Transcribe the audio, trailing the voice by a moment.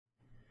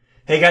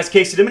Hey guys,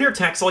 Casey Dimon here,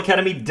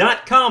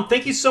 TaxSaleAcademy.com.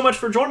 Thank you so much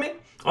for joining me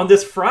on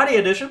this Friday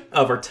edition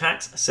of our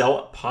Tax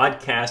Sale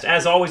Podcast.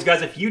 As always,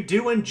 guys, if you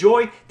do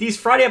enjoy these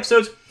Friday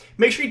episodes,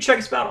 make sure you check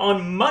us out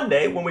on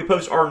Monday when we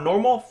post our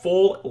normal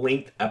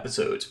full-length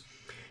episodes.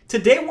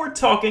 Today we're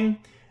talking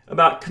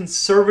about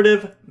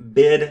conservative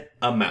bid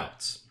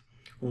amounts.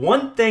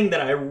 One thing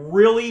that I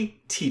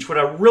really teach, what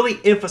I really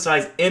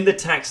emphasize in the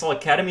Tax Sale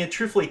Academy, and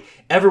truthfully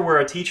everywhere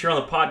I teach here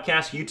on the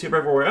podcast, YouTube,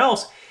 everywhere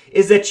else,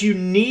 is that you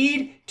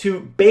need to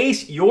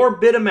base your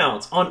bid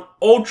amounts on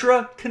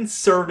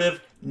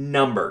ultra-conservative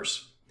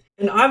numbers.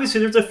 And obviously,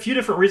 there's a few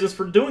different reasons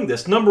for doing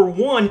this. Number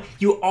one,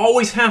 you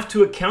always have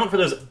to account for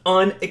those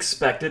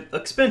unexpected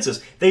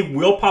expenses. They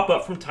will pop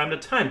up from time to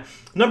time.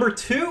 Number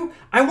two,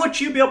 I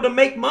want you to be able to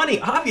make money,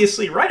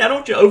 obviously, right? I don't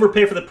want you to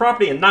overpay for the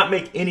property and not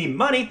make any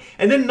money.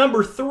 And then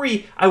number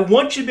three, I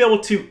want you to be able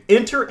to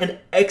enter and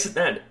exit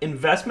that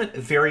investment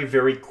very,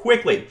 very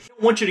quickly. I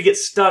don't want you to get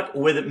stuck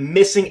with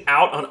missing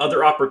out on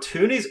other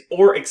opportunities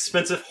or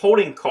expensive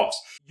holding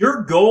costs.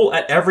 Your goal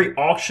at every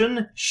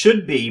auction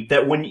should be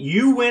that when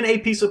you win a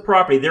piece of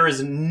property, there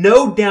is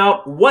no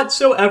doubt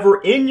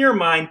whatsoever in your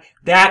mind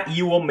that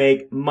you will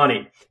make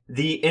money.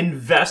 The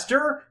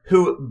investor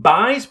who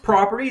buys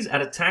properties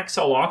at a tax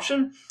sale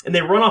auction and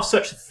they run off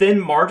such thin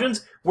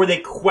margins where they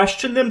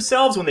question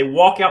themselves when they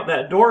walk out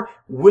that door,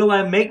 will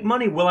I make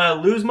money? Will I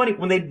lose money?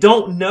 When they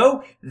don't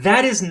know,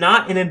 that is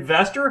not an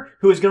investor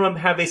who is going to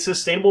have a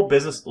sustainable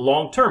business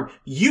long term.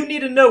 You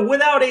need to know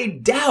without a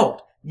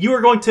doubt you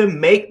are going to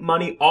make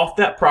money off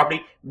that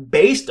property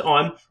based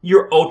on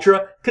your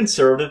ultra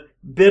conservative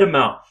bid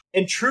amount.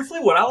 And truthfully,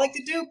 what I like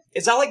to do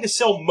is I like to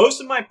sell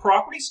most of my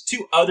properties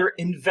to other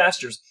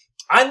investors.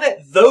 I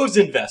let those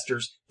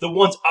investors, the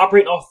ones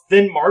operating off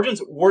thin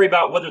margins, worry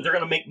about whether they're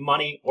going to make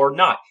money or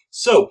not.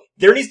 So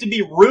there needs to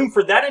be room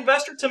for that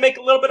investor to make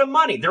a little bit of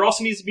money. There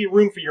also needs to be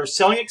room for your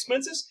selling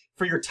expenses,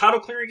 for your title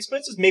clearing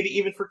expenses, maybe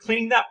even for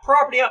cleaning that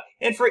property out,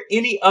 and for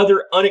any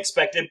other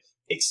unexpected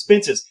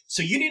expenses.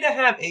 So you need to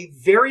have a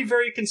very,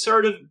 very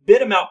conservative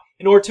bid amount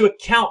in order to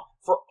account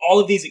for all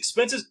of these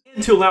expenses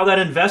and to allow that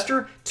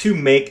investor to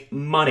make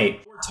money.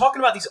 We're talking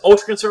about these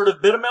ultra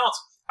conservative bid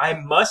amounts. I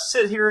must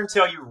sit here and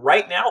tell you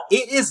right now,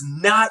 it is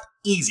not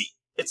easy.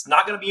 It's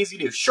not going to be easy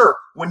to do. Sure,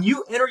 when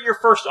you enter your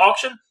first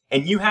auction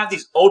and you have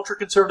these ultra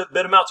conservative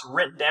bid amounts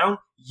written down,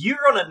 you're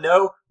going to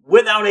know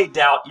without a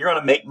doubt you're going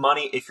to make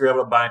money if you're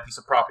able to buy a piece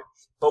of property.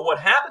 But what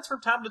happens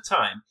from time to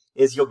time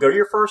is you'll go to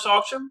your first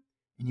auction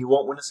and you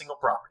won't win a single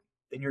property.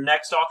 Then your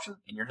next auction,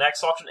 and your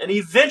next auction, and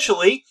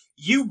eventually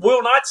you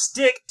will not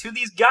stick to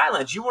these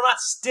guidelines. You will not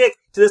stick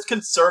to this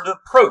conservative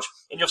approach,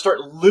 and you'll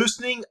start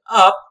loosening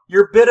up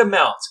your bid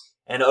amounts.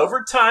 And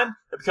over time,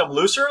 they become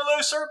looser and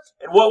looser,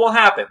 and what will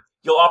happen?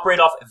 You'll operate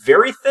off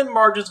very thin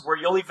margins where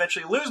you'll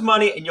eventually lose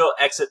money and you'll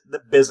exit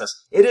the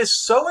business. It is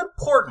so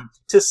important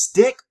to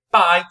stick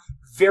by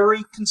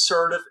very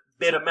conservative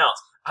bid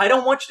amounts. I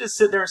don't want you to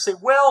sit there and say,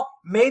 well,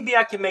 maybe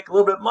I can make a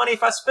little bit of money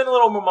if I spend a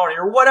little more money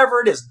or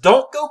whatever it is.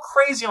 Don't go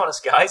crazy on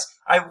us, guys.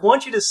 I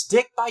want you to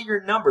stick by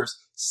your numbers.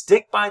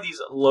 Stick by these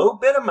low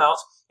bid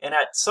amounts, and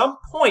at some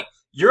point,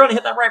 you're going to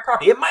hit that right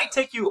property. It might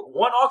take you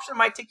one auction. It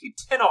might take you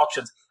 10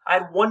 auctions. I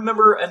had one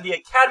member in the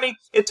academy.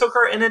 It took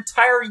her an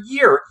entire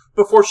year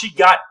before she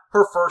got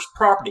her first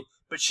property.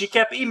 But she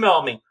kept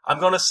emailing me, I'm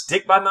going to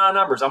stick by my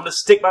numbers. I'm going to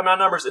stick by my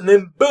numbers. And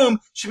then boom,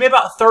 she made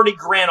about 30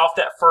 grand off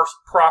that first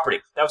property.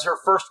 That was her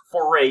first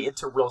foray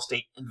into real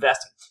estate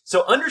investing.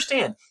 So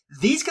understand,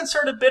 these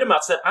conservative bid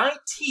amounts that I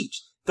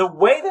teach, the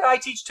way that I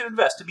teach to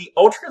invest, to be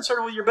ultra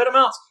conservative with your bid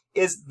amounts,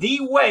 is the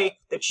way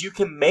that you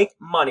can make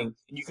money.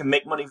 And you can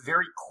make money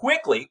very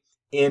quickly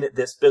in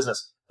this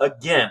business.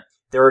 Again,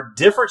 there are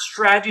different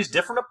strategies,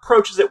 different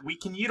approaches that we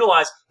can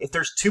utilize if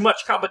there's too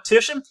much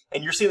competition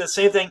and you're seeing the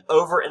same thing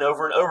over and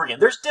over and over again.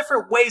 There's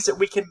different ways that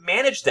we can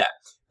manage that.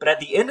 But at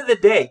the end of the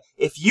day,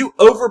 if you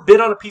overbid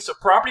on a piece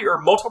of property or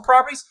multiple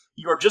properties,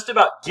 you are just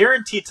about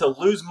guaranteed to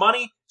lose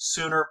money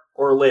sooner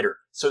or later.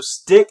 So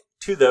stick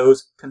to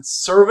those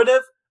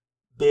conservative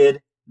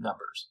bid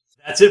numbers.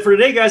 That's it for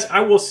today, guys.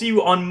 I will see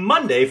you on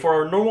Monday for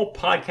our normal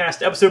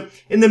podcast episode.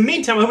 In the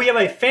meantime, I hope you have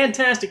a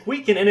fantastic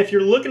weekend. And if you're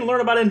looking to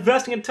learn about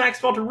investing in tax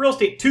sheltered real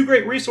estate, two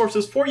great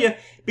resources for you.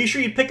 Be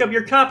sure you pick up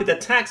your copy, the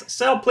Tax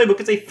Sale Playbook.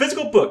 It's a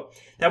physical book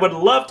that I would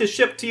love to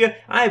ship to you.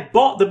 I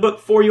bought the book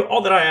for you.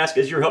 All that I ask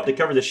is your help to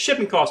cover the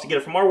shipping cost to get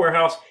it from our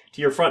warehouse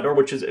to your front door,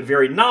 which is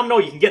very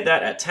nominal. You can get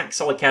that at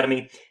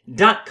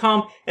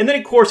TaxSaleAcademy.com. And then,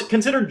 of course,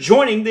 consider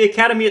joining the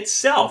Academy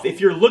itself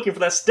if you're looking for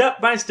that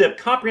step-by-step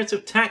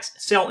comprehensive tax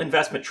sale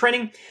investment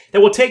training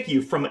that will take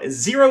you from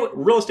zero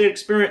real estate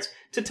experience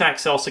to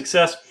tax sale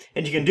success.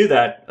 And you can do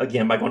that,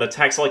 again, by going to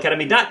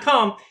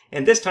TaxSaleAcademy.com.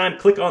 And this time,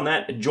 click on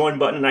that join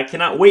button. And I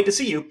cannot wait to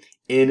see you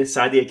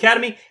inside the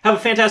Academy. Have a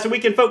fantastic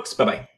weekend, folks. Bye-bye.